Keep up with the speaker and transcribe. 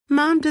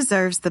Mom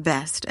deserves the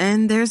best,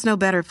 and there's no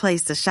better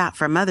place to shop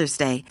for Mother's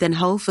Day than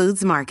Whole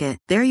Foods Market.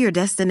 They're your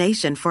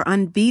destination for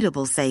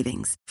unbeatable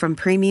savings, from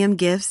premium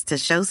gifts to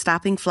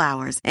show-stopping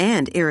flowers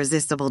and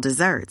irresistible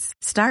desserts.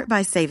 Start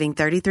by saving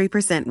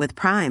 33% with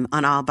Prime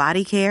on all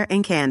body care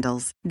and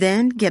candles.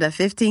 Then get a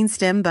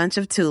 15-stem bunch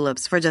of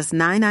tulips for just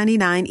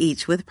 $9.99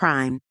 each with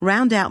Prime.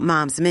 Round out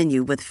Mom's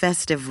menu with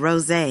festive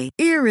rosé,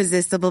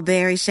 irresistible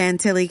berry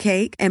chantilly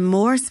cake, and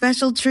more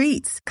special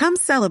treats. Come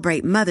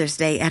celebrate Mother's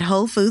Day at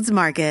Whole Foods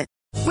Market.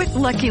 With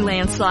Lucky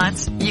Land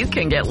Slots, you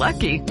can get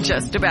lucky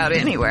just about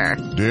anywhere.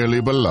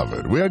 Dearly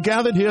beloved, we are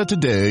gathered here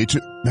today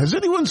to... Has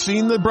anyone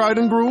seen the bride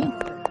and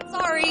groom?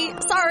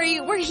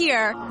 Sorry, we're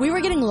here. We were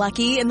getting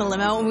lucky in the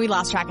limo and we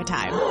lost track of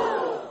time.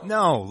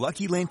 No,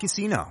 Lucky Land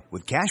Casino,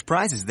 with cash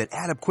prizes that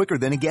add up quicker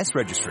than a guest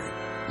registry.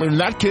 In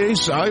that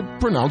case, I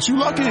pronounce you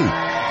lucky.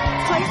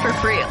 Play for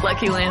free at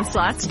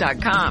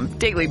LuckyLandSlots.com.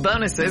 Daily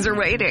bonuses are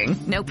waiting.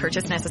 No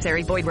purchase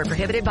necessary. Void where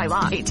prohibited by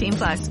law.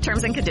 18+.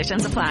 Terms and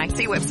conditions apply.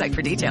 See website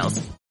for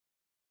details.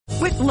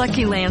 With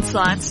Lucky Land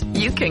Slots,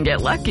 you can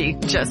get lucky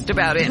just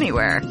about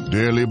anywhere.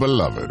 Dearly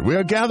beloved, we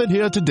are gathered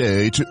here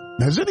today to...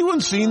 Has anyone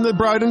seen the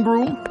bride and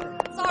groom?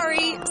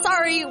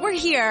 Sorry, we're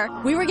here.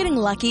 We were getting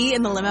lucky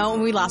in the limo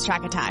and we lost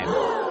track of time.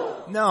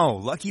 No,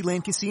 Lucky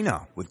Land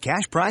Casino, with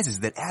cash prizes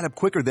that add up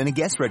quicker than a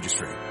guest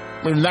registry.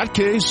 In that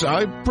case,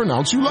 I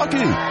pronounce you lucky.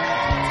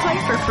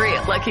 Play for free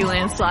at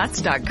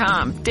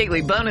LuckyLandSlots.com.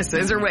 Daily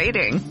bonuses are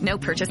waiting. No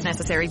purchase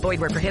necessary. Void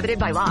where prohibited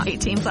by law.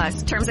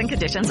 18+. Terms and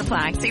conditions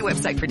apply. See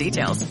website for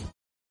details.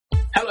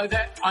 Hello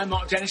there, I'm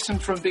Mark Dennison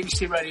from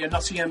BBC Radio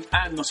Nottingham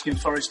and Nottingham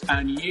Forest,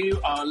 and you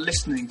are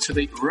listening to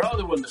the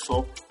rather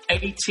wonderful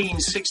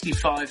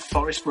 1865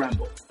 Forest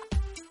Ramble.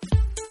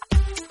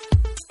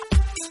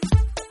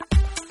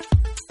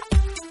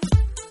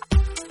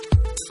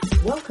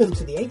 Welcome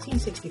to the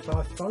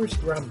 1865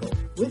 Forest Ramble.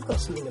 We've got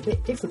something a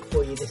bit different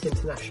for you this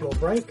international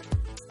break.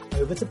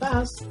 Over to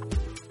Baz.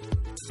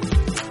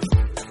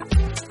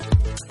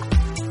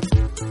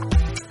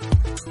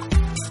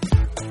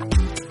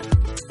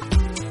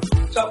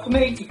 So for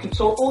me, you can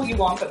talk all you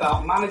want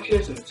about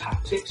managers and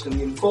tactics and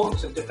the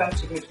importance of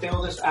defensive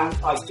midfielders, and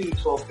I do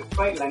talk at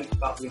great length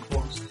about the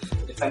importance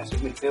of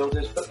defensive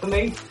midfielders, but for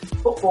me,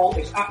 football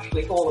is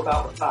actually all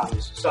about the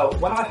fans. So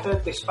when I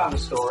heard this fan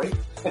story,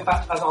 in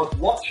fact, as I was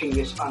watching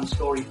this fan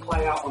story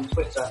play out on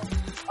Twitter,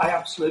 I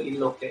absolutely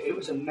loved it. It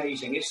was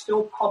amazing. It's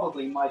still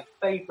probably my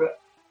favourite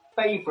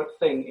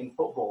thing in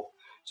football.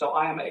 So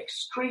I am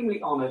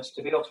extremely honoured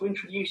to be able to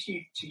introduce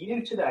you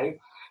today,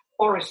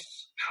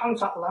 Forest's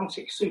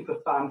transatlantic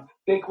superfan,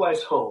 Big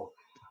Wes Hull.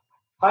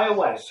 Hiya,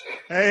 Wes.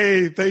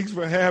 Hey, thanks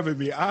for having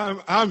me.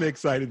 I'm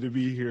excited to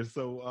be here,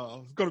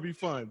 so it's going to be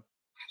fun.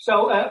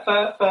 So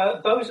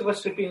for those of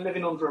us who've been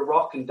living under a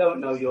rock and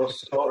don't know your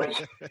story,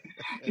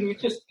 can you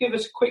just give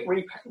us a quick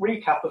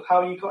recap of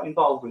how you got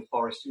involved with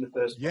Forest in the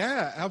first place?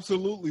 Yeah,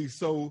 absolutely.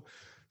 So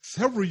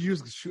several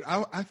years,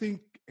 I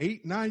think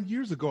 8-9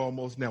 years ago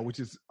almost now, which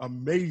is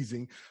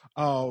amazing.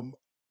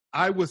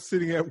 I was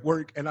sitting at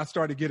work and I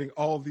started getting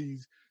all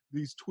these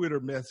Twitter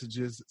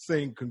messages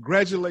saying,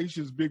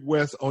 "Congratulations, Big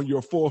Wes, on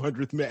your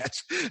 400th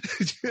match."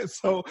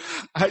 So,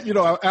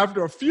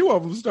 after a few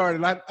of them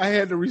started, I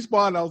had to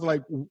respond. I was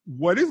like,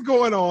 "What is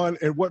going on,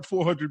 and what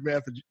 400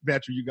 match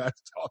are you guys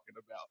talking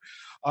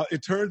about?"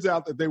 It turns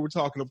out that they were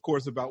talking, of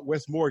course, about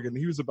Wes Morgan.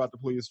 He was about to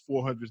play his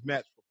 400th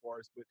match for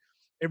Forest, but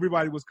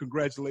everybody was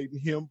congratulating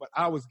him, but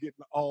I was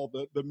getting all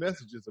the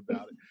messages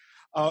about it.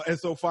 And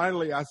so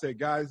finally I said,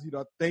 "Guys,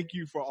 thank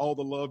you for all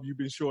the love you've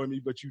been showing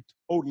me, but you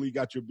totally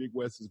got your Big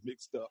Wes's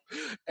mixed up."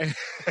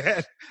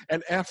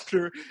 And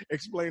after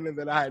explaining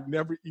that I had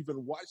never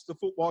even watched a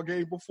football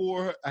game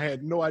before, I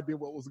had no idea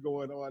what was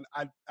going on,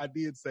 I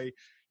did say,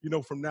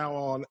 from now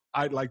on,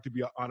 I'd like to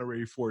be an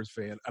honorary Forest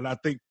fan. And I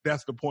think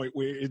that's the point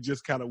where it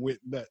just kind of went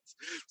nuts.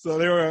 So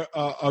there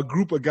are a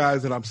group of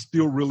guys that I'm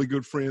still really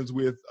good friends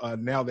with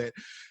now that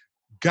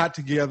got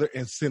together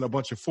and sent a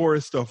bunch of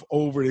Forest stuff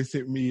over. They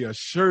sent me a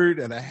shirt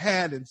and a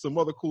hat and some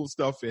other cool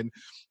stuff. And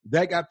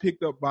that got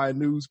picked up by a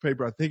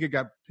newspaper. I think it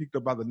got picked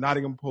up by the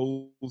Nottingham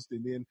Post,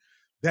 and then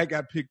that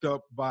got picked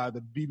up by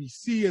the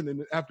BBC, and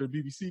then after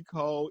BBC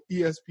called,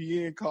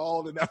 ESPN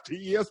called, and after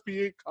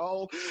ESPN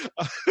called,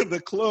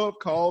 the club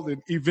called,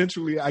 and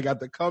eventually I got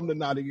to come to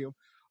Nottingham.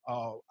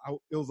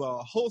 It was a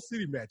whole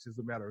city match, as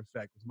a matter of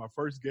fact. It was my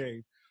first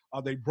game.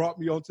 They brought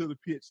me onto the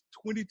pitch.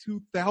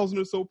 22,000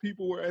 or so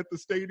people were at the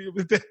stadium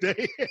that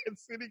day at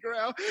City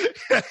Ground.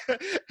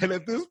 And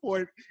at this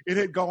point, it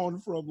had gone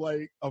from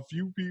like a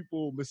few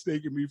people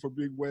mistaking me for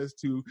Big Wes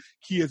to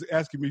kids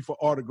asking me for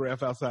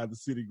autograph outside the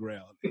City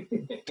Ground.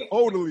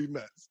 Totally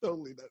nuts.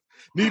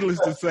 Needless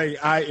to say,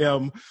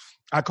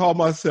 I call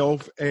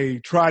myself a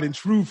tried and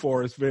true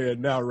Forest fan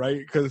now, right?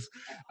 Because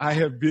I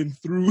have been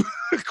through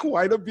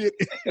quite a bit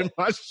in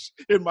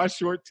my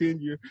short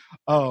tenure.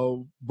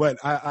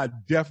 But I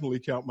definitely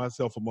count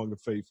myself among the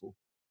faithful.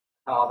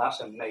 Oh,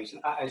 that's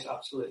amazing. That is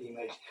absolutely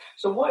amazing.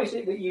 So what is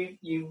it that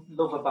you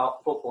love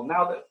about football?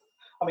 Now that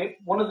I mean,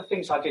 one of the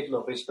things I did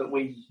love is that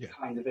we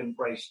kind of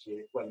embraced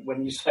you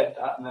when you said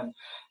that, and then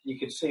you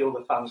could see all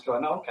the fans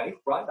going, oh, okay,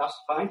 right, that's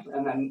fine.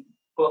 And then,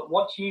 but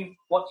what do you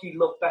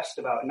love best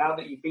about it? Now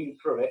that you've been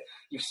through it,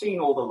 you've seen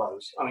all the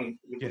lows. I mean,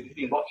 you've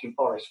been watching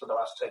Forest for the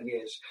last 10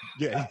 years.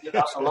 Yeah.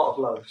 That's a lot of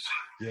lows.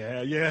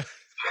 Yeah.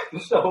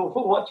 So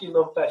what do you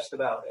love best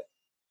about it?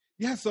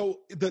 Yeah,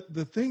 so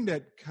the thing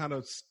that kind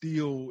of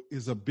still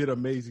is a bit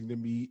amazing to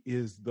me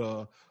is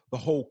the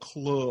whole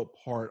club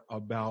part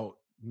about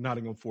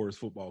Nottingham Forest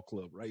Football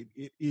Club, right?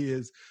 It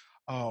is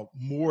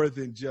more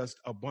than just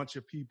a bunch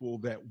of people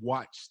that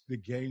watch the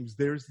games.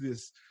 There's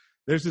this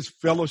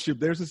fellowship,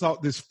 there's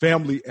this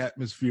family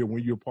atmosphere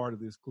when you're part of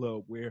this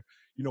club where,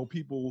 you know,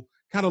 people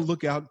kind of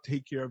look out and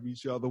take care of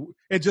each other.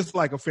 And just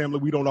like a family,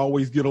 we don't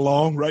always get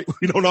along, right?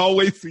 We don't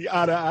always see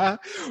eye to eye.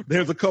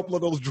 There's a couple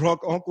of those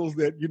drunk uncles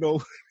that, you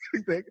know,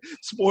 they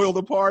spoil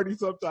the party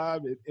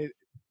sometimes.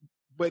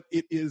 But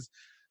it is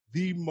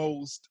the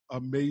most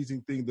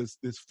amazing thing, this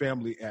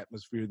family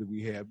atmosphere that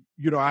we have.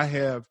 You know, I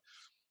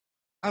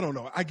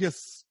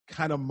guess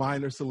kind of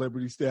minor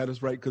celebrity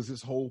status, right? Because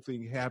this whole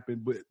thing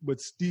happened,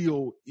 but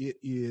still it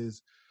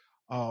is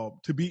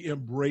to be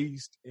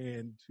embraced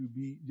and to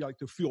be like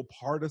to feel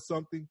part of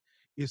something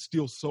is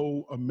still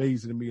so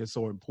amazing to me and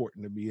so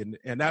important to me.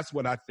 And that's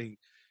what I think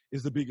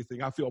is the biggest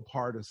thing. I feel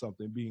part of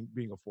something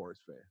being a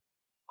Forest fan.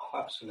 Oh,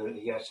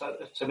 absolutely, yes.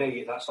 To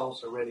me, that's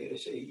also really,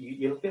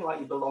 you feel like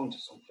you belong to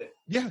something.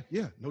 Yeah,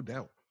 no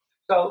doubt.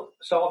 So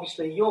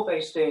obviously you're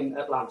based in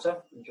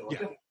Atlanta, in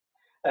Georgia.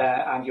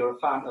 Yeah. And you're a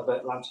fan of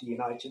Atlanta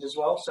United as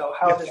well. So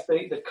how does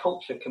the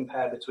culture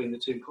compare between the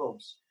two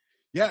clubs?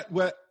 Yeah,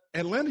 well,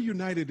 Atlanta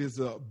United is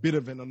a bit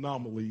of an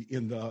anomaly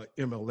in the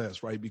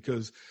MLS, right?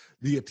 Because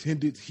the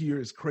attendance here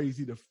is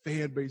crazy. The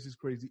fan base is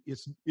crazy.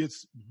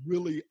 It's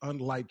really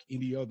unlike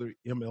any other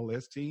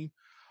MLS team.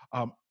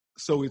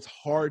 So it's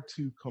hard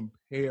to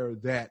compare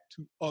that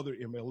to other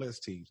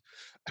MLS teams.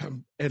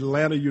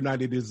 Atlanta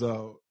United it's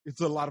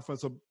a lot of fun.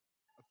 So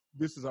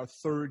this is our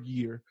third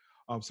year.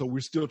 So we're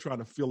still trying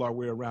to feel our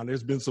way around.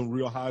 There's been some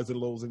real highs and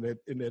lows in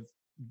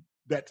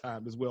that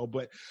time as well.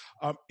 But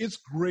it's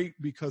great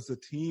because the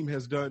team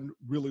has done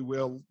really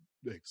well,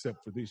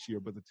 except for this year.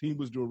 But the team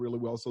was doing really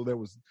well, so there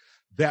was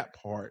that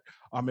part.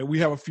 And we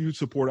have a few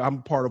supporters.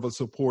 I'm part of a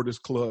supporters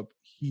club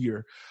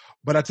here.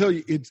 But I tell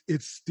you,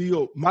 it's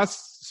still – my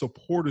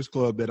supporters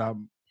club that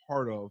I'm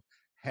part of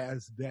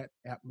has that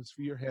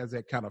atmosphere, has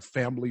that kind of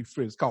family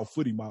friend. It's called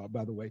Footy Mob,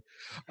 by the way.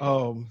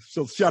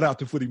 So shout out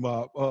to Footy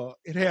Mob.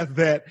 It has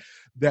that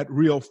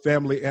real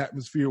family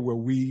atmosphere where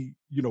we,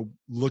 you know,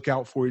 look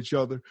out for each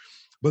other.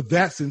 But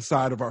that's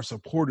inside of our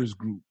supporters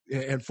group.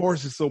 And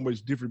Forest is so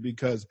much different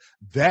because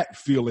that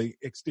feeling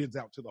extends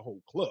out to the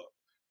whole club,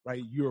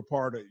 right? You're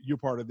part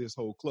of this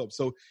whole club.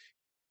 So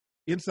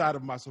inside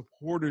of my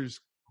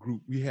supporters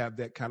group, we have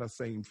that kind of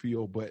same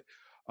feel, but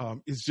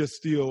it's just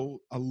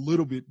still a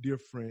little bit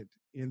different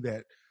in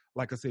that,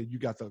 like I said, you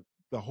got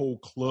the whole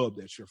club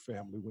that's your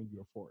family when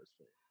you're a Forest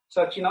fan.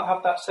 So do you not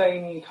have that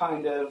same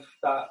kind of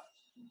that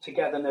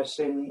togetherness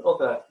in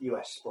other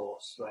US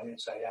sports, like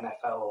say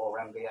NFL or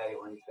NBA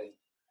or anything?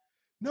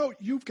 No,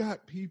 you've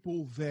got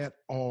people that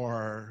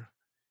are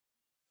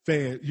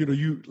fans. You know,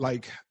 you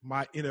like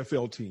my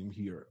NFL team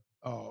here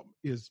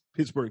is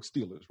Pittsburgh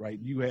Steelers, right?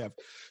 You have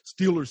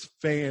Steelers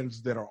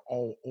fans that are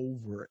all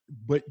over,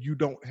 but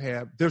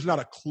there's not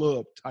a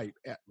club type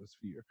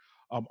atmosphere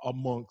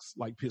amongst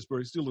like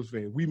Pittsburgh Steelers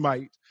fans. We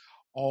might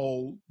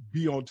all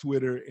be on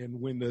Twitter and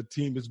when the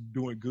team is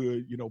doing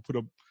good, you know, put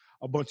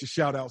a bunch of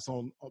shout outs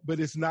on, but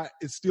it's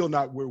still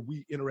not where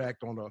we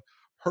interact on a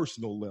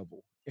personal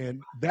level.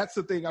 And that's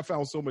the thing I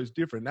found so much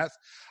different.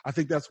 I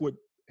think that's what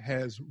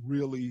has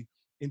really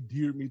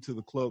endeared me to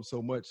the club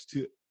so much.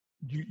 To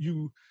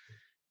you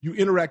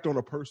interact on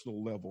a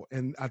personal level,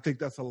 and I think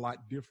that's a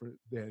lot different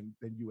than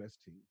U.S.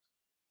 teams.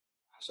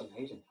 That's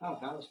amazing. Oh,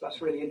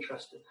 that's really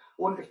interesting.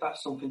 I wonder if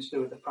that's something to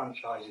do with the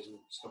franchises and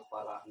stuff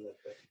like that.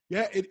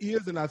 Yeah, it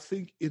is, and I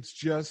think it's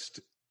just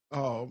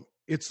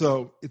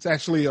it's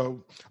actually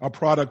a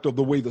product of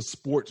the way the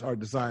sports are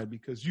designed.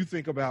 Because you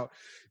think about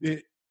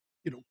it,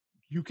 you know,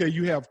 UK,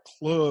 you have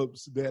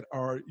clubs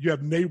you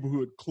have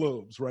neighborhood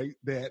clubs, right?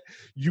 That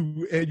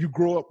you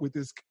grow up with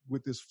this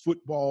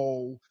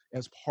football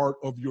as part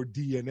of your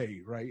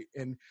DNA, right?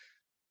 And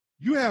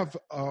you have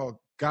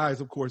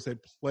guys, of course,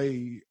 that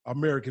play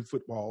American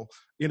football,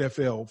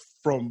 NFL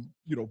from,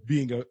 you know,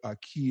 being a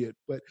kid,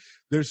 but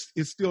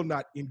it's still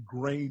not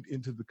ingrained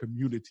into the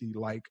community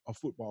like a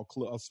football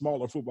club, a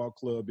smaller football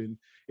club in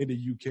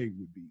the UK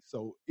would be.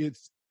 So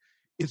it's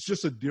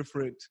just a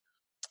different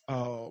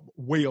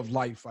way of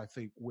life, I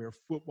think, where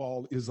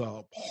football is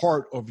a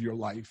part of your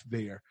life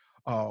there,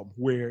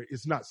 where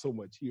it's not so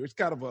much here. It's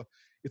kind of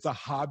it's a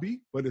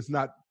hobby, but it's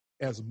not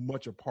as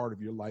much a part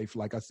of your life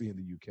like I see in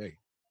the UK.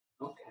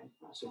 Okay,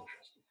 that's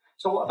interesting.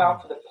 So what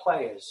about for the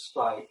players?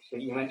 Like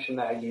you mentioned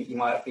there, you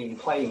might have been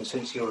playing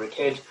since you were a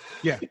kid.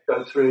 Yeah. You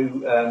go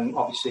through,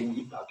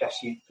 obviously, I guess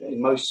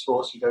in most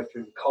sports, you go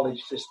through the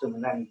college system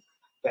and then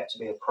get to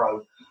be a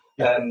pro.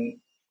 Yeah.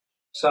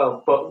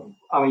 But,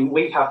 I mean,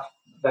 we have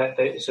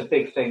it's a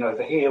big thing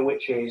over here,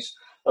 which is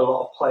a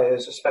lot of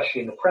players,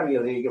 especially in the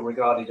Premier League, are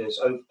regarded as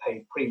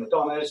overpaid prima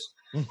donnas.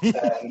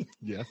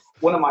 Yes.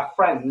 One of my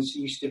friends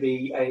used to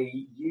be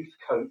a youth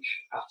coach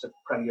at a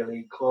Premier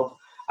League club,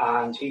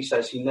 and he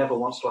says he never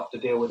wants to have to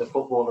deal with a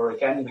footballer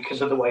again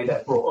because of the way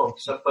they're brought up.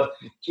 So, but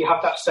do you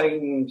have that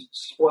same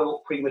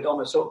spoiled prima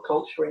donna sort of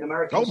culture in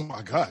America? Oh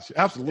my gosh,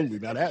 absolutely.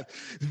 Now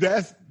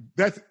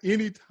that's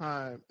any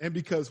time, and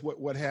because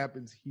what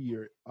happens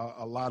here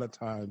a lot of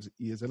times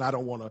is, and I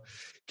don't want to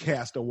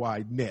cast a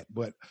wide net,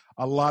 but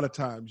a lot of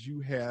times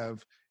you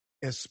have,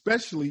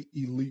 especially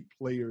elite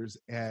players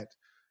at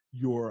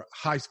your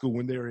high school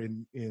when they're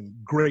in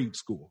grade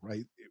school,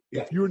 right?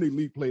 If you're an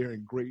elite player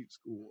in grade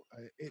school,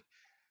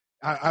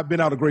 I've been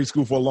out of grade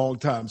school for a long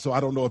time, so I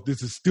don't know if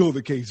this is still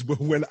the case.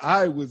 But when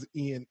I was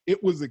in,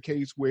 it was a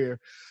case where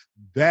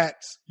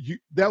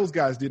those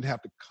guys didn't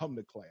have to come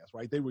to class,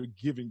 right? They were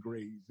given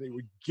grades, they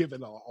were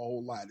given a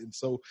whole lot, and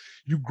so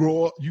you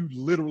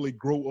literally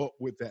grow up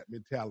with that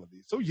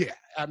mentality. So yeah,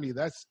 I mean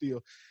that's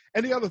still.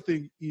 And the other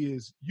thing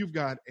is you've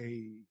got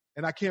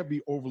and I can't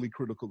be overly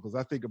critical because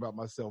I think about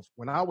myself.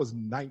 When I was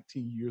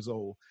 19 years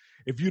old,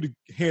 if you'd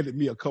handed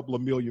me a couple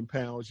of £1 million,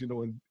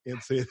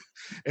 and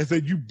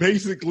said you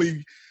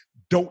basically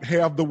don't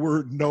have the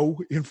word no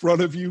in front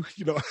of you,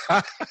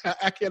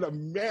 I can't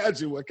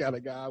imagine what kind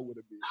of guy I would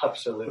have been.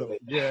 Absolutely. So,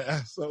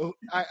 yeah. So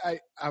I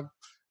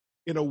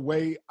in a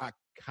way, I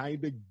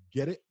kind of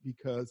get it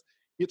because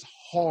it's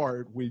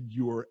hard when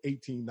you're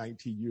 18,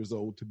 19 years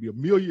old to be a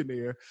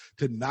millionaire,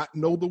 to not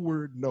know the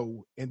word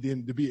no, and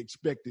then to be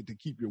expected to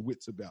keep your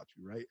wits about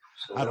you, right?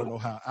 Absolutely. I don't know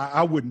how.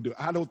 I wouldn't do it.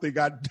 I don't think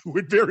I'd do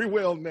it very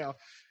well now.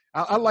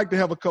 I like to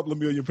have a couple of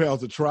 £1 million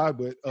to try,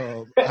 but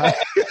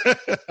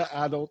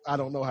I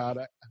don't know how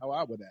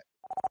I would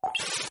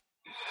act.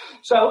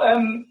 So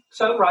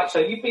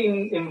you've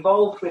been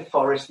involved with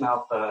Forest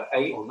now for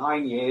 8 or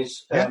 9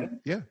 years.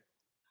 Yeah.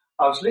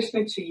 I was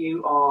listening to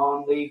you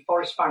on the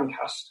Forest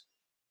Fancast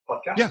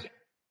podcast,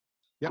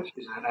 which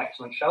is an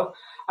excellent show,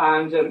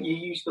 and you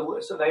used the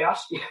word. So they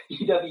asked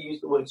you never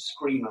used the word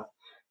screamer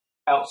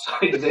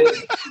outside of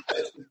it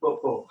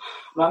football.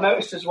 And I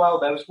noticed as well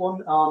there was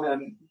one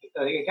on.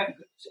 Again,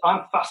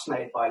 I'm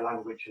fascinated by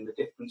language and the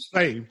difference.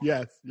 Same,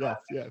 yes.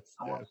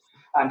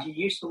 And you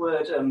used the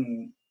word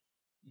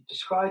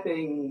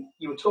describing.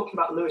 You were talking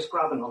about Lewis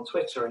Graben on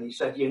Twitter, and you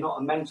said you're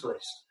not a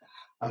mentalist.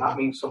 And that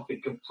means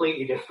something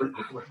completely different.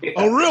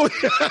 Oh, really?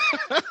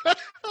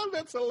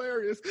 That's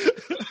hilarious.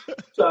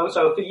 So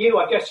for you,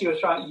 I guess you were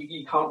trying.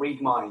 You can't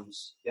read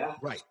minds, yeah.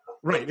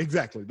 Right.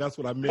 Exactly. That's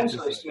what I meant.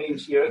 Mentalist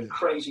means you're a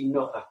crazy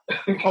nutter.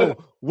 Oh,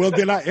 well,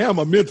 then I am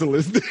a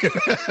mentalist.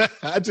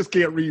 I just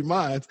can't read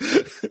minds.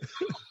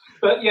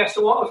 But yeah.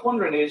 So what I was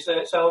wondering is,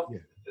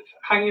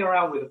 hanging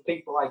around with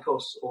people like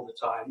us all the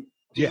time.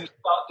 Do you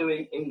start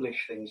doing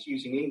English things,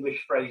 using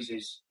English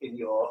phrases in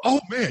your...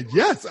 Oh, man,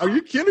 yes. Are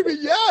you kidding me?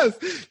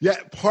 Yes.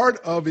 Yeah, part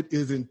of it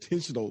is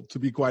intentional, to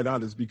be quite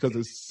honest, because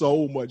it's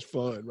so much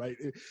fun, right?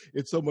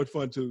 It's so much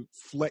fun to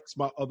flex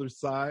my other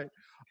side.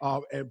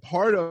 And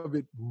part of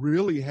it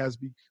really has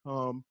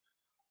become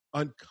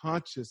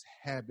unconscious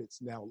habits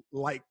now.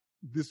 Like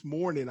this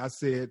morning, I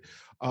said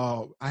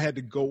I had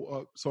to go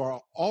up. So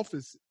our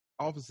offices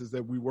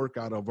that we work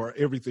out of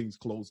everything's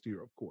closed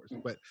here, of course,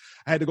 but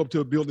I had to go up to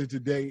a building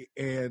today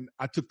and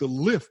I took the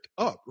lift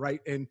up, right?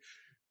 And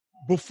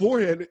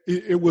beforehand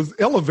it was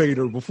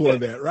elevator before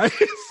that, right?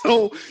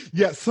 So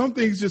yeah, some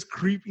things just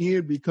creep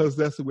in because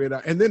that's the way it is.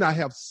 And then I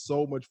have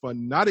so much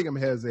fun. Nottingham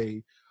has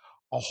a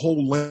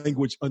whole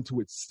language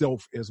unto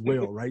itself as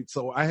well, right?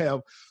 So I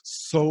have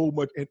so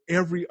much, and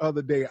every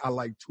other day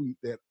I tweet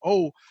that,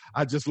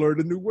 I just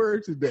learned a new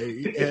word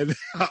today, and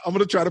I'm going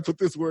to try to put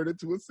this word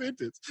into a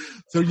sentence.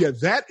 So yeah,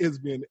 that has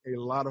been a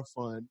lot of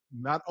fun,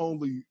 not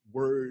only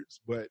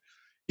words, but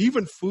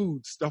even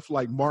food, stuff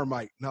like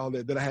Marmite and all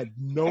that I had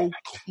no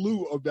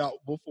clue about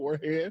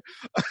beforehand,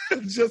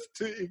 just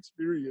to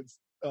experience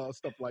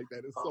stuff like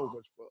that. It's so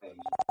much fun.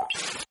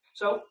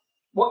 So,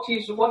 what do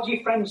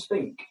your friends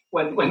think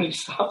when you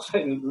start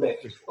saying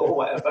lift or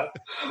whatever?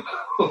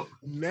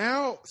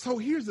 Now, so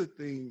here's the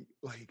thing,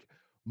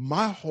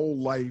 my whole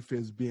life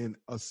has been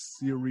a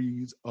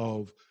series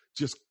of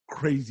just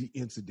crazy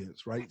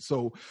incidents, right?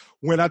 So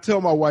when I tell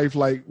my wife,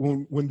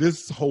 when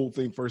this whole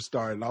thing first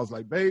started, I was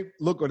like, babe,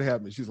 look what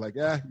happened. She's like,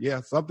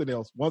 yeah, something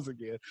else once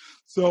again.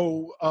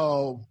 So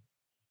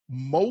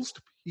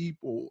most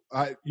people,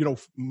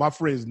 my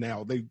friends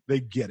now, they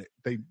get it.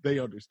 They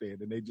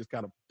understand, and they just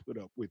kind of put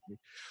up with me.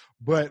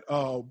 But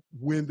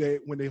when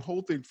the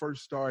whole thing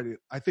first started,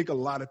 I think a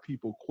lot of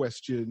people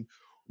questioned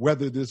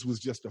whether this was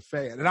just a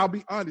fad. And I'll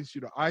be honest,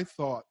 I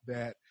thought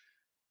that,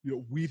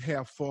 we'd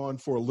have fun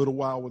for a little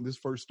while when this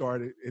first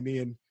started, and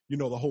then,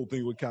 the whole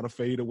thing would kind of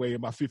fade away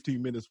and my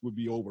 15 minutes would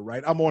be over,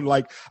 right? I'm on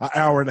an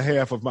hour and a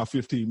half of my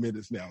 15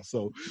 minutes now.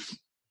 So,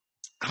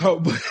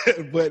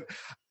 but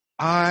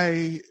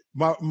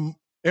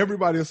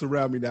everybody else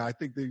around me now, I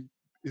think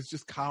it's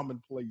just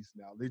commonplace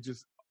now.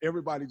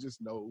 Everybody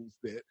just knows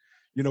that,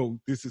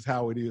 this is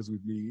how it is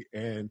with me.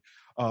 And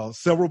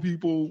several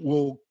people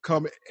will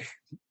come.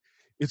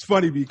 it's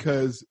funny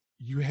because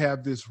you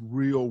have this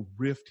real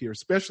rift here,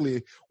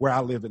 especially where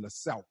I live in the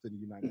South in the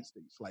United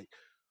States. Like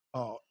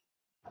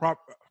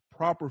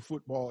proper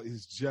football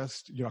is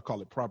just, I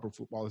call it proper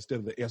football instead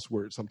of the S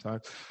word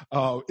sometimes.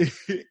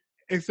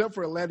 Except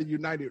for Atlanta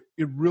United,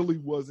 it really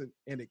wasn't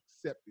an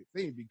accepted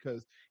thing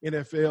because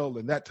NFL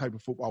and that type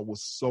of football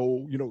was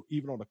so,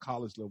 even on the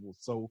college level,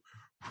 so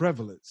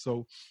prevalent.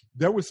 So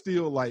there was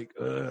still like,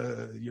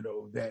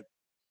 that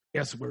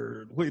S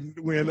word when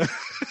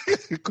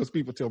because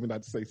people tell me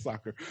not to say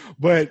soccer,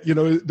 but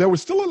there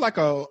was still like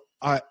a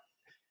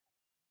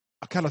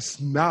kind of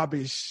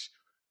snobbish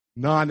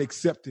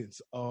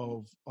non-acceptance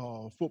of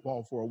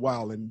football for a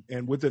while,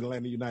 and with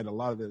Atlanta United, a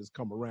lot of that has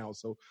come around.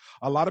 So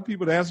a lot of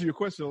people, to answer your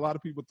question, a lot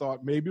of people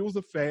thought maybe it was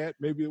a fad,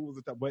 maybe it was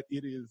but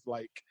it is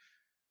like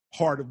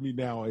part of me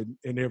now,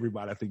 and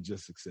everybody I think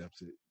just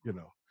accepts it.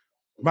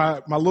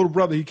 My little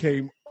brother, he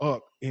came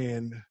up,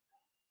 and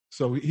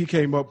so he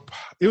came up.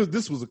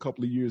 This was a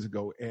couple of years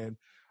ago, and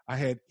I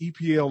had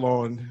EPL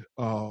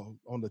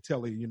on the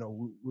telly. We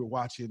were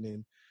watching,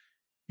 and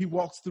he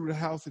walks through the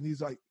house, and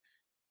he's like,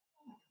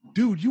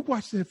 "Dude, you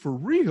watch that for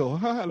real,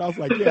 huh?" And I was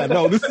like, "Yeah,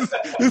 no, this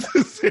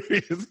is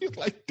serious." He's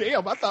like,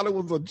 "Damn, I thought it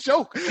was a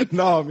joke."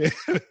 No, man,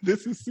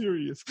 this is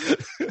serious.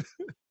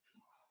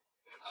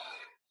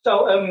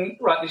 So,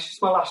 right, this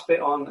is my last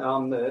bit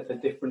on the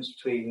difference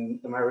between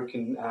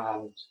American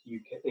and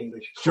UK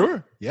English.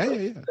 Sure,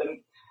 yeah.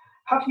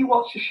 Have you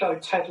watched the show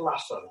Ted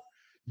Lasso?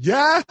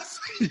 Yes,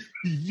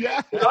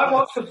 yes. I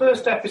watched the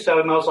first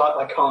episode and I was like,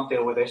 I can't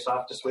deal with this. I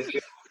have to switch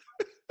it.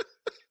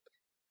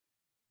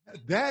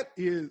 That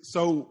is,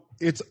 so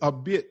it's a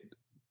bit, Ted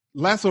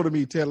Lasso to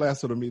me,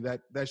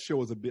 that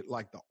show is a bit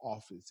like The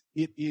Office.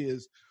 It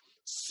is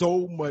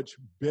so much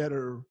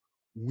better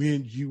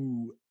when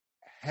you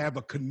have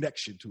a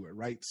connection to it,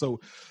 right? So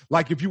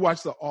like if you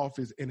watch The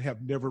Office and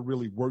have never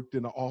really worked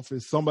in the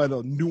office, some of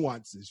the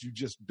nuances you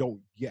just don't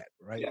get,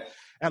 right? Yeah.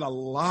 And a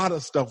lot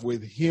of stuff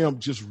with him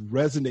just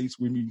resonates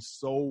with me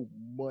so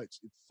much.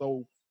 It's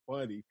so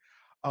funny.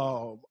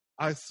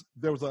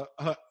 There was a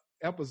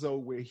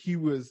episode where he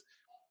was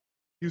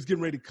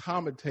getting ready to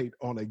commentate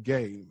on a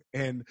game,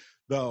 and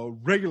the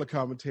regular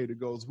commentator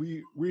goes,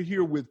 we're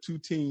here with two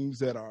teams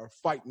that are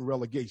fighting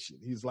relegation.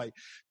 He's like,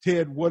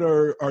 "Ted, what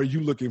are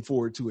you looking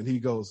forward to?" And he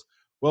goes,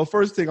 "Well,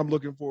 first thing I'm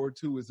looking forward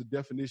to is the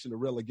definition of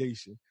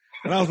relegation."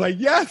 And I was like,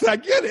 yes, I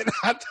get it.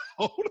 I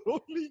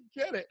totally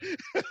get it.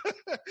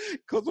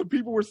 Because when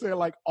people were saying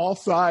like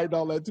offside and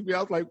all that to me,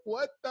 I was like,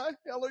 what the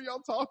hell are y'all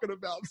talking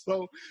about?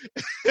 So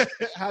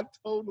I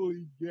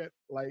totally get,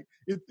 like,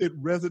 it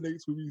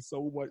resonates with me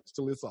so much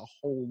till it's a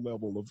whole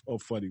level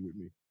of funny with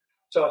me.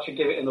 So I should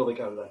give it another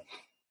go then.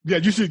 Yeah,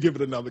 you should give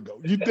it another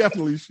go. You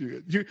definitely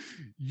should.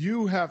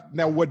 You have,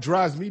 now what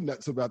drives me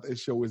nuts about that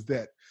show is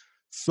that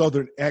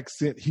Southern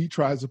accent he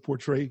tries to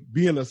portray.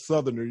 Being a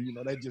Southerner,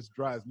 that just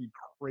drives me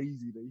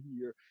crazy to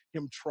hear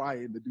him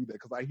trying to do that,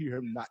 because I hear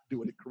him not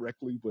doing it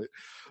correctly. But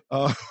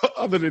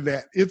other than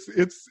that,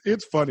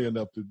 it's funny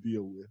enough to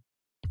deal with.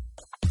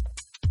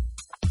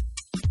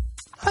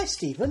 Hi,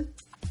 Stephen.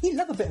 You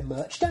love a bit of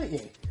merch, don't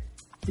you?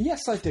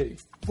 Yes, I do.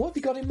 What have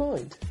you got in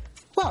mind?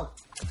 Well,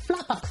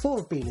 Flatback 4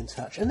 have been in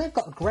touch, and they've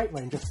got a great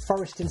range of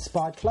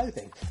forest-inspired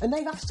clothing, and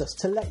they've asked us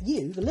to let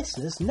you, the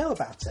listeners, know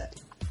about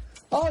it.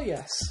 Oh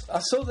yes, I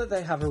saw that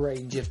they have a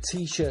range of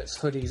t-shirts,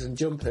 hoodies and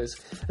jumpers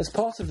as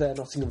part of their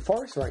Nottingham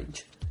Forest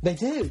range. They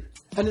do.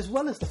 And as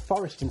well as the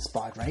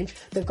forest-inspired range,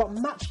 they've got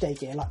matchday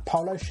gear like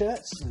polo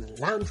shirts and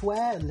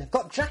loungewear, and they've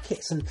got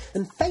jackets and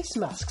face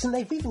masks, and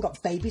they've even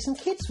got babies and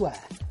kids wear.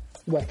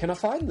 Where can I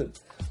find them?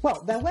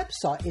 Well, their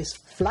website is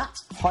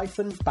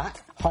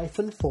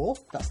flat-back-4,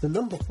 that's the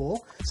number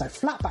 4, so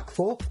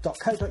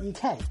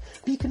flatback4.co.uk.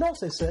 But you can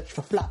also search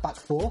for Flatback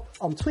 4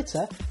 on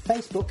Twitter,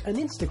 Facebook and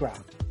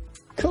Instagram.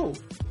 Cool.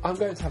 I'm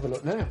going to have a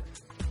look now.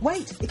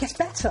 Wait, it gets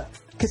better.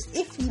 Because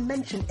if you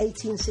mention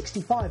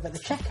 1865 at the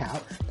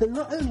checkout, then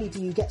not only do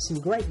you get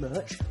some great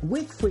merch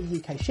with free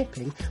UK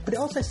shipping, but it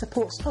also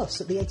supports us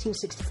at the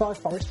 1865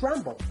 Forest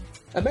Ramble.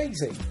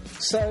 Amazing.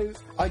 So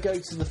I go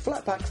to the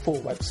Flatback 4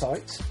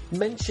 website,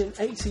 mention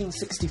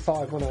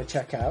 1865 when I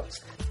check out,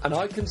 and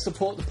I can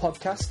support the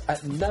podcast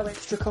at no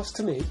extra cost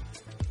to me.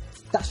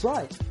 That's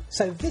right.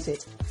 So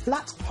visit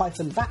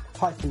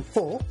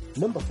flat-back-4,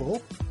 number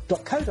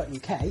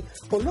 4.co.uk,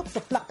 or look for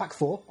Flatback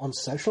 4 on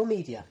social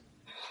media.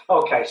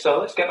 Okay, so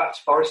let's get back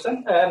to Forest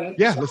then.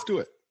 Yeah, let's do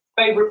it.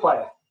 Favourite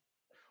player?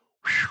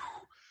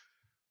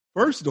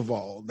 First of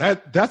all,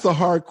 that's a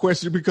hard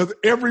question because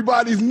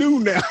everybody's new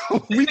now.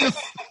 We just,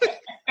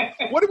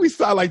 what did we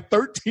sign, like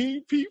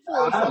 13 people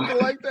or something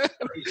like that?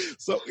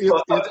 So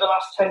over the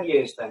last 10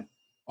 years then?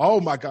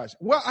 Oh my gosh.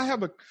 Well, I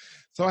have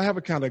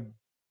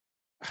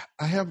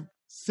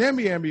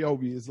Sammy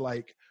Ameobi is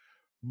like,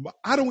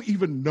 I don't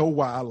even know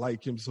why I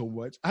like him so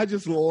much. I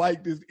just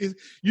like this.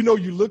 You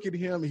look at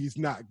him, he's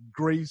not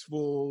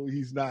graceful.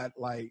 He's not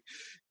like,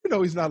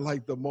 he's not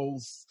like the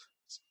most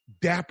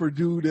dapper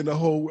dude in the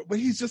whole, but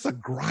he's just a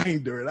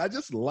grinder, and I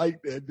just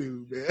like that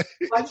dude, man.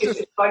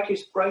 It's like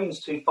his brain's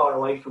too far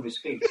away from his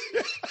feet.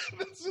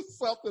 There's just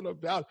something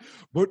about it.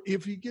 But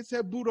if he gets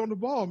that boot on the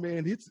ball,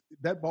 man,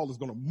 that ball is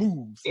going to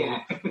move. So yeah.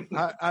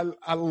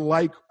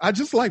 I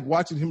just like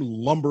watching him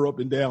lumber up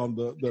and down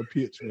the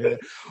pitch, man.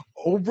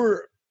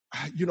 Over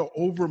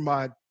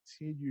my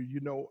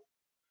tenure,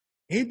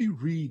 Andy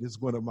Reid is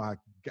one of my.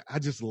 I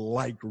just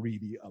like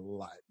Reedy a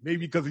lot.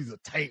 Maybe because he's a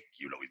tank,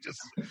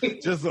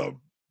 he's just a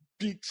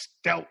big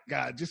stout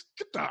guy. Just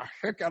get the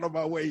heck out of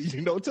my way,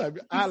 type.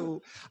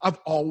 I've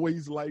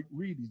always liked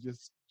Reedy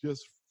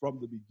just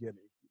from the beginning.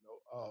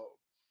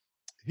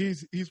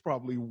 He's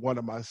probably one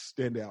of my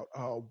standout.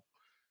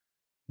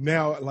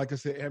 Now, like I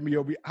said,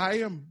 Ameobi,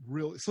 I am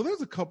really so.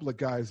 There's a couple of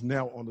guys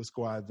now on the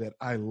squad that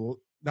I'm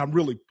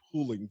really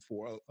pulling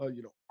for.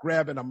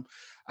 Grabbing.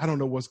 I don't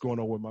know what's going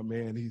on with my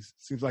man. He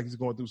seems like he's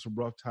going through some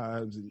rough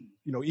times, and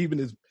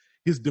even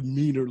his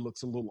demeanor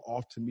looks a little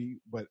off to me.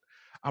 But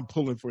I'm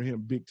pulling for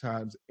him big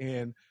times,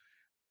 and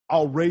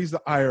I'll raise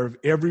the ire of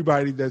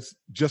everybody that's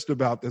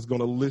going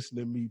to listen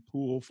to me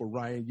pull for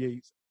Ryan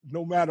Yates.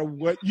 No matter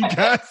what you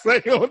guys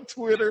say on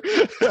Twitter,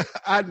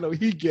 I know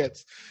he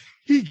gets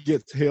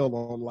hell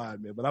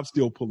online, man. But I'm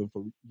still pulling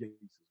for Yates.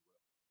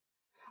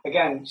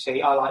 Again,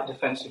 see, I like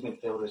defensive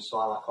midfielders, so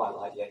I quite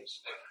like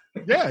Yates.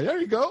 Yeah, there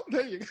you go.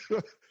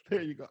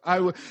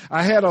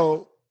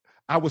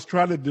 I was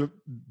trying to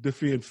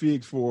defend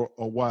Figs for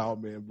a while,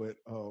 man, but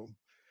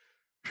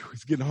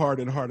it's getting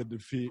harder and harder to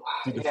defend.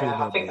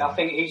 I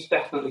think he's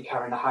definitely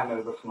carrying a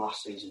hangover from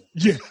last season.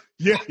 Yeah,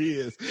 he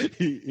is.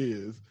 He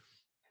is.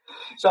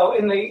 So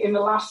in the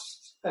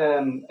last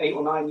 8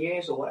 or 9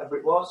 years or whatever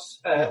it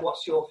was,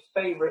 what's your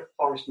favourite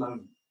Forest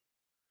moment?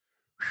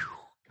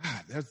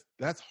 God,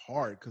 that's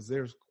hard because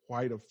there's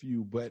quite a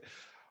few, but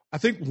I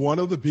think one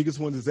of the biggest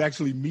ones is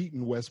actually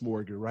meeting Wes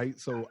Morgan, right?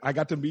 So I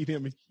got to meet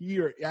him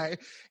here,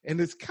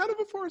 and it's kind of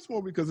a Forest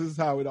moment because this is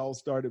how it all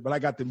started, but I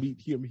got to meet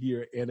him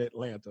here in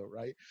Atlanta,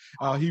 right?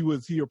 He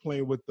was here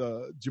playing with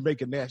the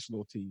Jamaican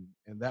national team,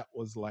 and that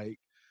was like,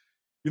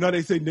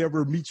 they say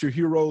never meet your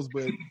heroes,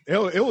 but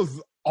it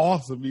was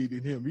awesome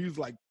meeting him.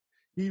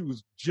 He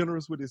was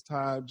generous with his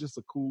time, just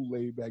a cool,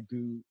 laid-back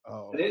dude.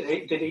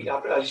 Did he?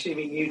 I assume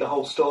he knew the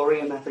whole story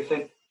and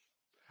everything.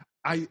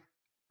 I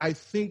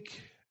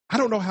think I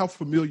don't know how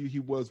familiar he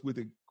was with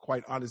it.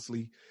 Quite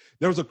honestly,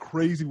 there was a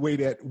crazy way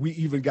that we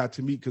even got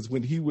to meet because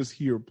when he was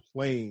here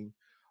playing,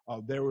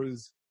 there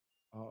was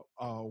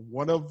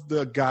one of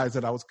the guys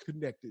that I was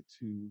connected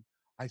to.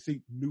 I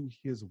think knew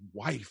his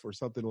wife or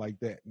something like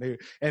that.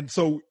 And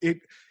so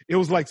it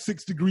was like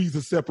 6 degrees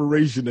of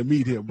separation to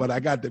meet him, but I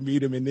got to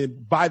meet him. And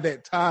then by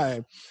that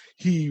time,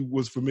 he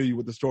was familiar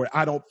with the story.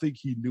 I don't think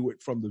he knew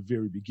it from the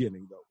very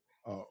beginning,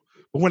 though.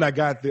 But when I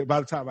got there, by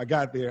the time I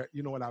got there,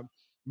 when I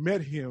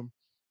met him,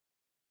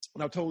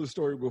 and I've told the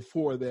story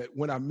before that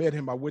when I met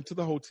him, I went to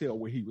the hotel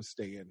where he was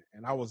staying,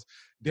 and I was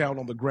down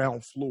on the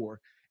ground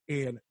floor.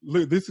 And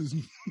look, this is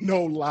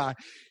no lie.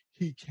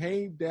 He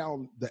came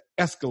down the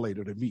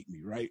escalator to meet me,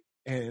 right?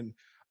 And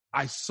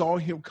I saw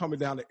him coming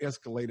down the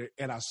escalator,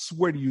 and I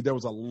swear to you, there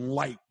was a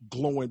light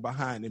glowing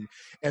behind him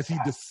as he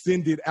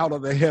descended out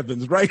of the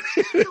heavens, right?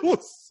 It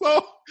was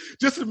so,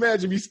 just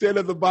imagine me standing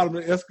at the bottom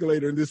of the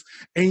escalator and this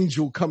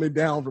angel coming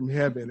down from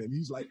heaven. And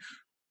he's like,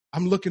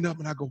 I'm looking up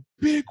and I go,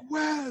 Big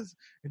Wes.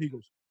 And he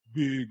goes,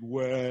 Big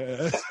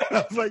Wes.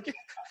 I was like,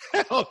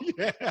 hell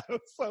yeah.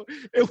 So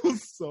it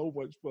was so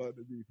much fun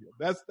to meet him.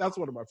 That's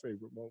one of my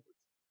favorite moments.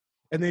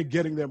 And then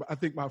getting there, I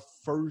think my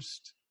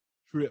first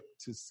trip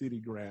to City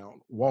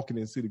Ground, walking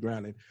in City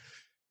Ground, and,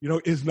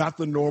 it's not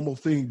the normal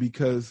thing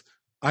because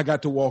I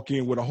got to walk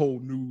in with a whole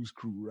news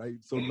crew, right?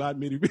 So not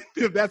many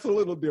people, that's a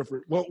little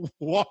different. Well,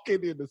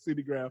 walking in the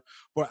City Ground,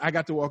 but I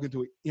got to walk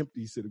into an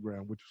empty City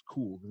Ground, which was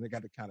cool, and they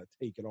got to kind of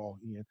take it all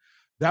in.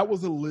 It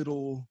was a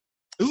little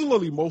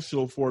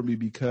emotional for me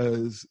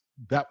because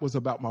that was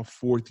about my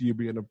 4th year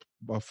being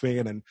a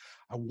fan, and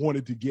I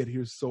wanted to get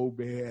here so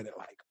bad, and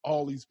like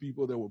all these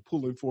people that were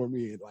pulling for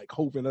me and like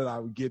hoping that I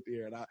would get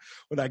there. And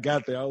when I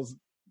got there, I was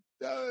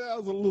a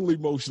little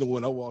emotional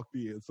when I walked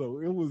in. So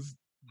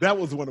that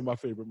was one of my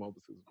favorite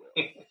moments as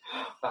well.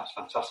 That's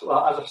fantastic.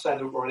 Well, as I've said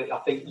already, I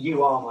think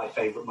you are my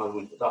favorite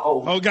moment. The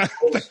whole. Oh God,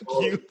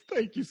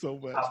 thank you so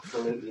much.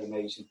 Absolutely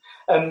amazing.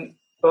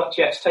 But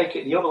yes, take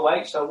it the other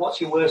way. So,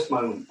 what's your worst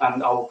moment?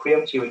 And I will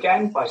preempt you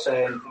again by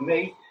saying, for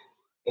me,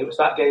 it was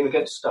that game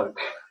against Stoke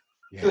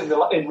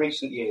in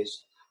recent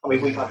years. I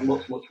mean, we've had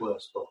much, much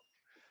worse. But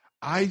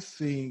I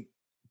think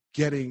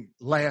getting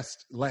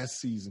last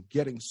season,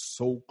 getting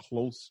so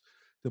close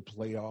to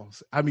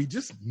playoffs. I mean,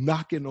 just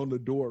knocking on the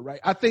door, right?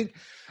 I think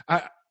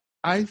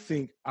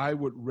I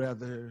would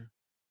rather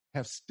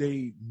have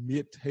stayed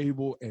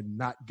mid-table and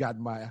not got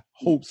my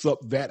hopes up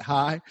that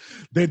high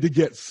than to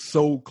get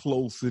so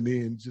close and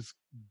then just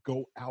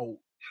go out.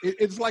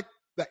 It's like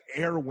the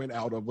air went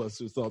out of us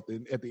or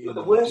something at the end.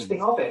 But the worst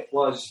thing of it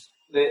was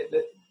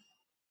that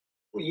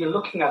you're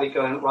looking at it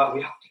going, right,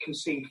 we have to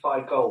concede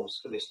 5 goals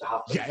for this to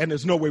happen. Yeah, and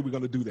there's no way we're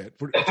going to do that.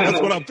 That's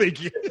what I'm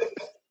thinking.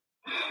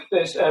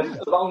 There's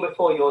long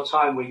before your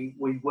time, we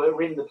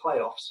were in the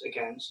playoffs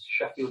against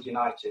Sheffield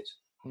United,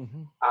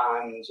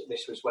 and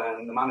this was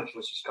when the manager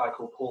was this guy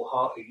called Paul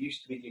Hart, who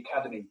used to be the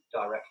academy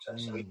director.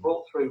 So he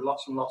brought through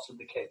lots and lots of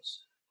the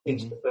kids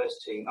into the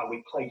first team, and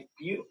we played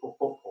beautiful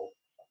football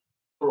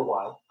for a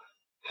while.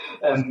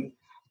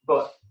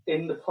 But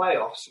in the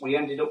playoffs, we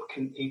ended up.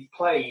 He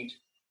played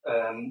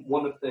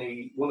one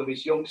of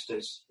his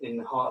youngsters in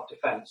the heart of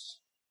defence,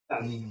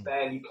 and he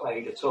barely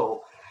played at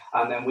all.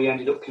 And then we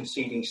ended up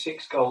conceding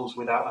 6 goals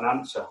without an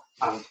answer,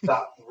 and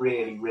that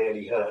really,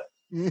 really hurt.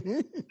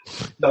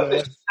 So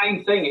it's the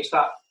same thing. It's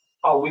that,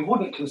 we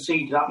wouldn't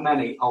concede that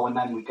many, and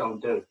then we go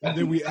and do it. And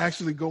then we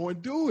actually go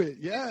and do it.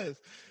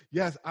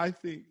 Yes. I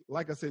think,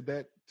 like I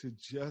said,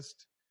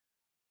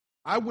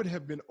 I would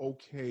have been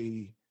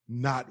okay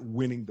not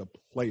winning the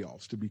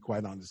playoffs, to be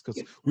quite honest,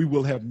 because we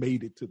will have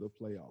made it to the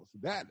playoffs.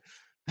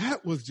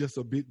 That was just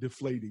a bit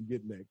deflating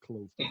getting that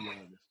close, to be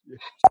honest. Yeah.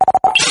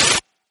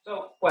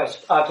 So,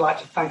 Wes, I'd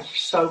like to thank you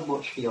so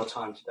much for your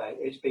time today.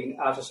 It's been,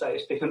 as I say,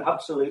 it's been an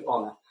absolute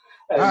honour.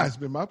 It's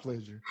been my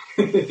pleasure.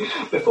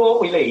 Before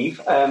we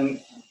leave,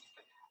 and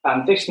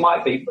this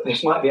might be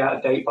out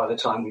of date by the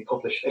time we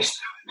publish this,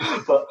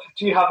 but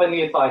do you have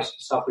any advice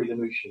for Sabri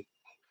Lamouchi?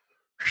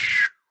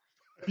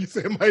 You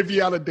said it might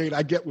be out of date.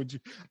 I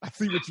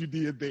see what you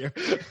did there.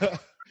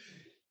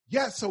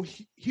 Yeah, so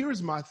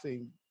here's my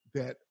thing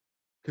that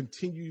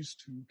continues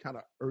to kind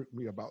of irk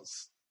me about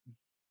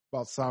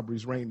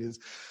Sabri's reign is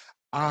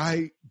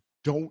I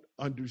don't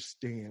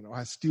understand, or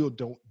I still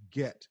don't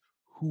get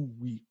who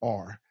we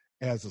are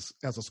as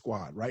a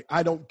squad, right?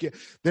 I don't get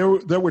there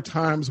were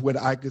times when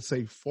I could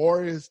say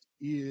Forest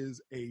is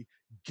a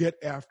get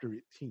after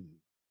it team,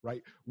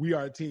 right? We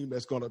are a team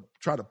that's going to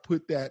try to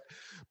put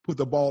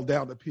the ball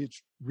down the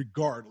pitch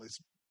regardless.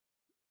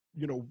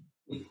 You know,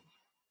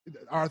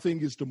 our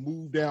thing is to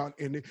move down,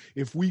 and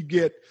if we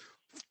get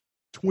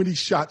 20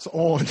 shots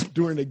on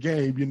during the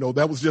game, you know,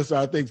 that was just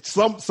our thing.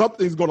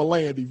 Something's going to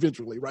land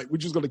eventually, right? We're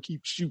just going to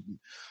keep shooting.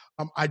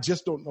 I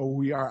just don't know who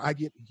we are. I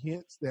get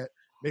hints that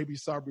maybe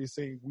Sabri is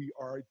saying we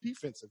are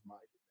defensive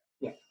minded.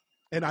 Yeah.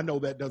 And I know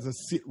that doesn't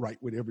sit right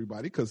with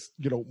everybody because,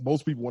 you know,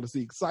 most people want to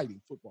see exciting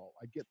football.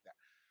 I get that.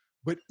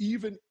 But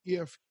even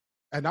if,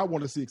 and I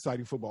want to see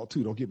exciting football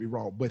too, don't get me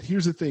wrong. But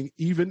here's the thing,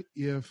 even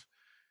if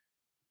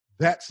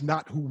that's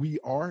not who we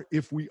are,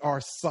 if we are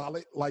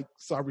solid, like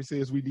Sabri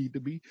says we need to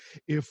be,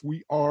 if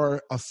we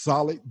are a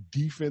solid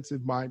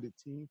defensive-minded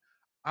team,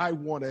 I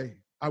want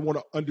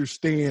to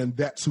understand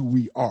that's who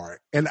we are.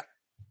 And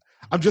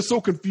I'm just so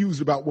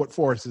confused about what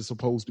Forest is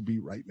supposed to be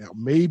right now.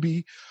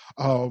 Maybe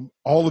all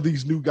of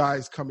these new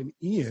guys coming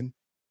in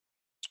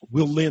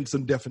will lend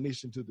some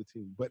definition to the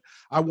team. But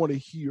I want to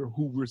hear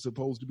who we're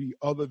supposed to be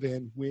other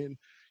than when,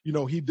 you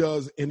know, he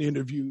does an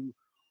interview,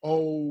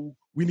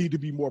 we need to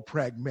be more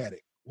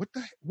pragmatic.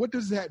 What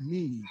does that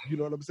mean? You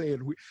know what I'm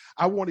saying?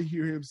 I want to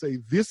hear him say,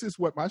 this is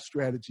what my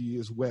strategy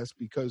is, Wes,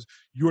 because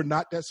you're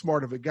not that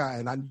smart of a guy,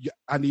 and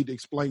I need to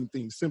explain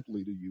things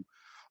simply to you.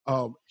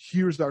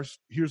 Here's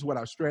what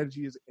our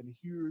strategy is, and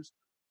here's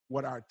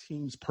what our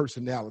team's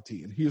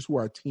personality, and here's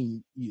where our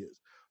team is.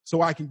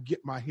 So I can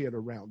get my head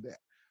around that.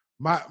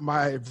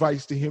 My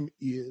advice to him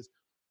is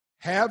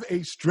have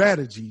a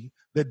strategy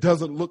that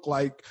doesn't look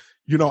like,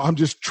 you know, I'm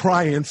just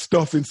trying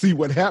stuff and see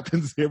what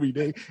happens every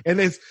day, and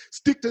then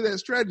stick to that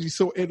strategy.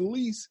 So at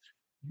least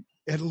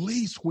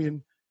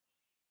when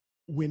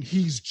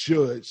he's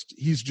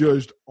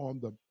judged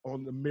on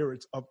the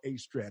merits of a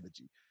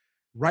strategy.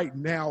 Right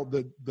now,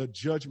 the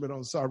judgment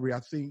on Sabri,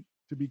 I think,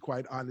 to be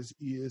quite honest,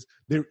 is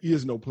there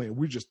is no plan.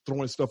 We're just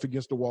throwing stuff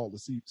against the wall to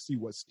see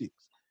what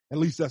sticks. At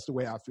least that's the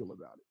way I feel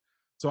about it.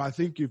 So I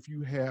think if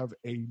you have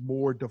a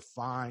more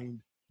defined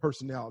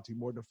personality,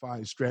 more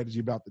defined strategy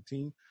about the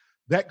team,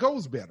 that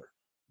goes better,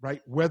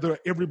 right? Whether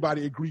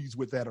everybody agrees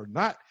with that or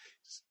not,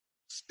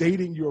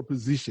 stating your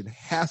position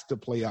has to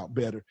play out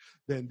better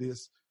than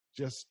this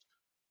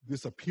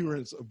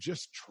appearance of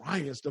just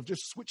trying stuff,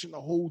 just switching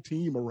the whole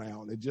team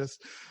around and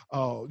just,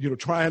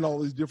 trying all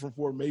these different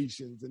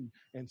formations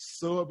and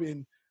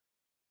subbing,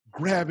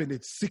 grabbing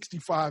it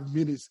 65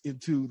 minutes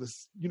into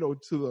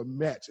to the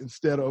match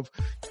instead of,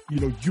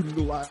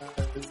 utilizing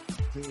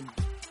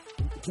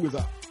who is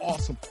an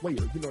awesome player,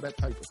 that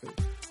type of thing.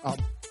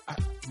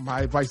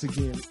 My advice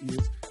again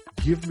is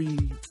give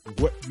me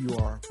what we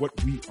are,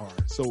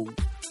 so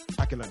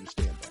I can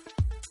understand that.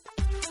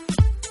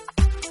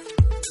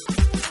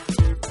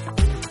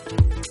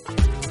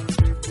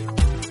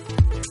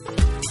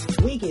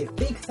 We give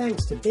big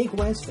thanks to Big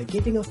Wes for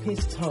giving up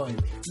his time.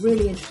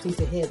 Really interesting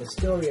to hear the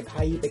story of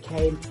how you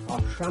became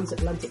our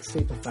transatlantic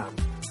superfan.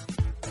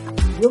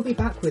 We'll be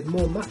back with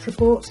more match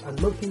reports and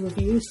monthly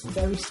reviews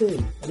very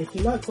soon. And if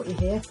you like what you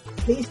hear,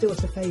 please do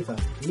us a favour.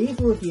 Leave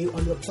a review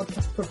on your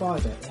podcast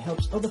provider. It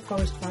helps other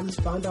Forest fans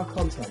find our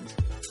content.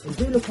 And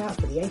do look out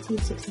for the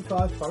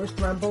 1865 Forest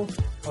Ramble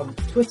on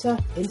Twitter,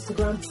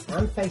 Instagram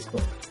and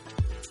Facebook.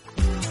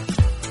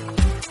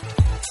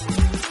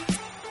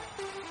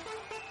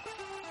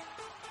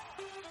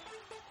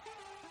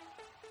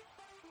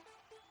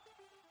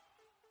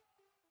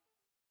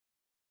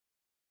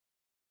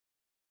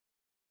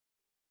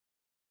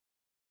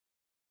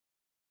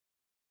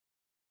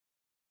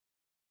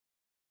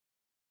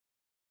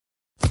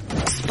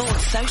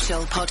 Sports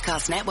Social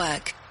Podcast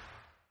Network.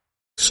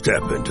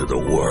 Step into the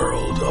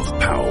world of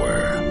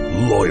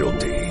power,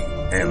 loyalty,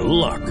 and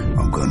luck.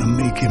 I'm gonna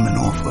make him an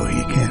offer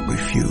he can't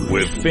refuse.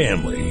 With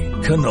family,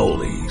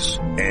 cannolis,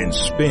 and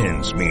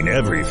spins mean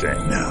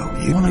everything. Now,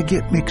 you wanna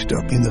get mixed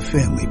up in the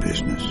family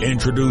business.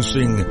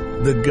 Introducing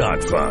The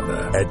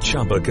Godfather at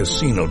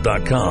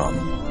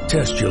ChumbaCasino.com.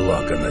 Test your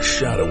luck in the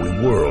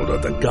shadowy world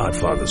of The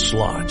Godfather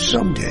slot.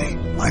 Someday,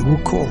 I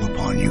will call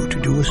upon you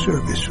to do a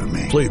service for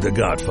me. Play The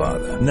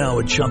Godfather, now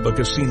at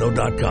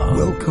ChumbaCasino.com.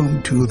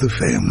 Welcome to the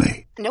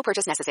family. No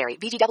purchase necessary.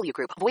 VGW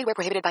Group. Void where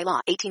prohibited by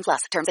law. 18+.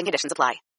 Terms and conditions apply.